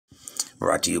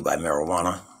Brought to you by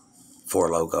marijuana, Four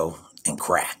Loko, and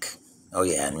crack. Oh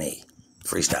yeah, and me.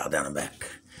 Freestyle down the back.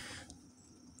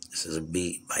 This is a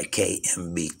beat by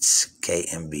KM Beats.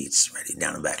 KM Beats. Ready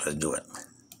down the back. Let's do it.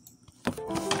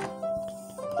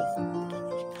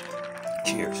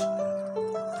 Cheers.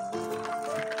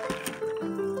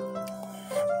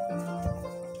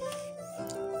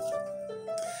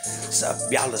 Sup,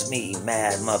 y'all, it's me,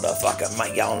 mad motherfucker.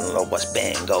 Y'all know what's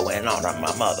been going on in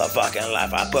my motherfucking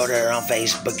life. I put it on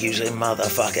Facebook, usually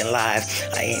motherfucking live.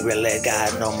 I ain't really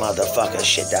got no motherfucking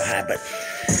shit to hide, but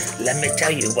let me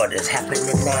tell you what is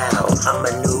happening now. I'm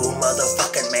a new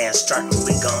motherfucking man starting.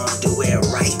 We gon' do it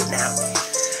right now.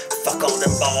 Fuck all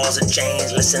them balls and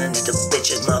chains, listening to the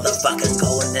bitches motherfucking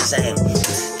going insane.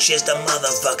 Cheers to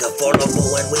motherfucker, Four Loko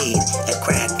and weed, and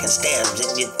crack and stems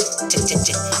and you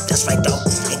chick. That's right though,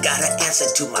 ain't got an answer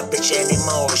to my bitch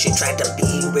anymore. She tried to be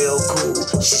real cool,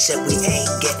 she said we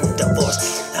ain't getting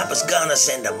divorced. I was gonna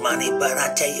send her money, but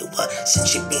I tell you what,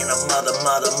 since she being a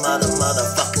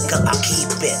motherfucking girl, I'll keep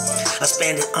it. I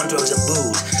spend it on drugs and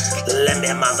booze. Let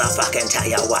me motherfucking tell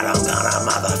you what I'm gonna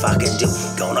motherfucking do.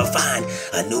 Gonna find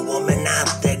a new woman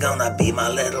out there, gonna be my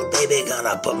little baby.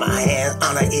 Gonna put my hands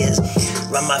on her ears,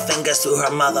 run my fingers through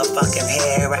her motherfucking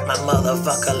hair, wrap my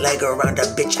motherfucker leg around her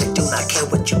bitch. I do not care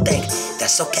what you think,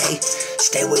 that's okay.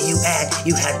 Stay where you at.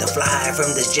 You had to fly from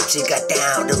this gypsy, got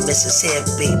down to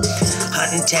Mississippi.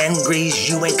 110 degrees,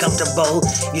 you ain't comfortable.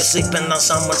 You sleeping on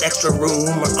someone's extra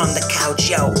room or on the couch,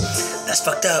 yo. That's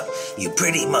fucked up. You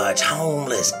pretty much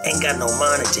homeless, ain't got no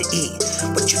money to eat.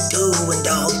 What you doing,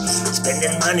 dog?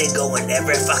 Spending money going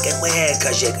every fucking where,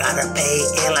 cause you gotta pay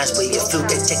airlines where you flew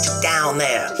to take you down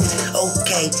there.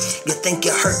 Okay, you think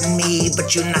you're hurting me,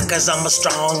 but you're not, cause I'm a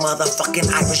strong motherfucking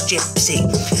Irish gypsy.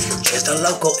 Cheers to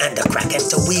Loko and the crack and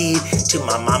to weed, to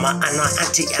my mama and my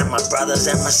auntie and my brothers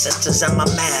and my sisters and my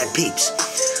mad peeps.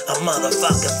 A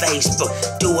motherfucking Facebook,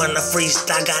 doing a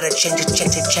freestyle, gotta change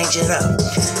it up.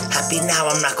 Happy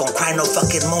now, I'm not gonna cry no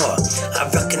fucking more. I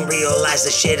fucking realize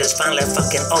the shit is finally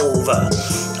fucking over.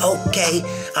 Okay,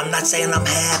 I'm not saying I'm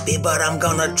happy, but I'm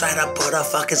gonna try to put a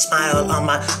fucking smile on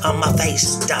my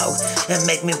face, dog, and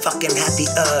make me fucking happy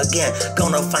again.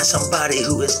 Gonna find somebody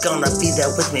who is gonna be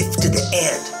there with me to the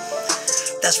end.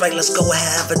 That's right, let's go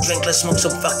have a drink, let's smoke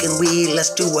some fucking weed,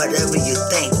 let's do whatever you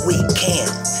think we can.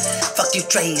 Fuck you,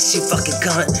 Trace, you fucking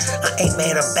cunt. I ain't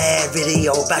made a bad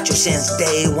video about you since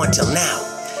day one till now.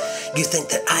 You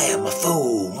think that I am a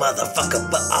fool, motherfucker,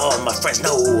 but all my friends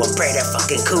know I'm pretty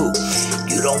fucking cool.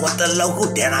 You don't want the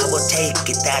Loko, then I will take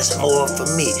it, that's more for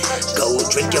me. Go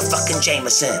drink your fucking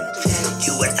Jameson.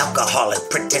 You an alcoholic,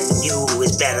 pretending you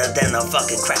is better than a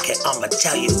fucking crackhead. I'ma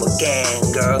tell you again,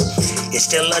 girl, it's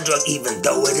still a drug even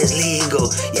though it is legal.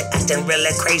 You're acting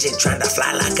really crazy, trying to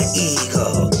fly like an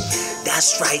eagle.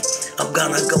 That's right, I'm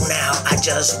gonna go now. I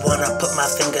just wanna put my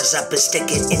fingers up and stick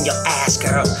it in your ass,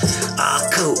 girl. Ah,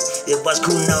 cool, it was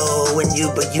cool knowing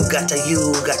you, but you got to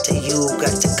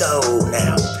go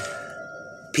now.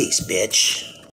 Peace, bitch.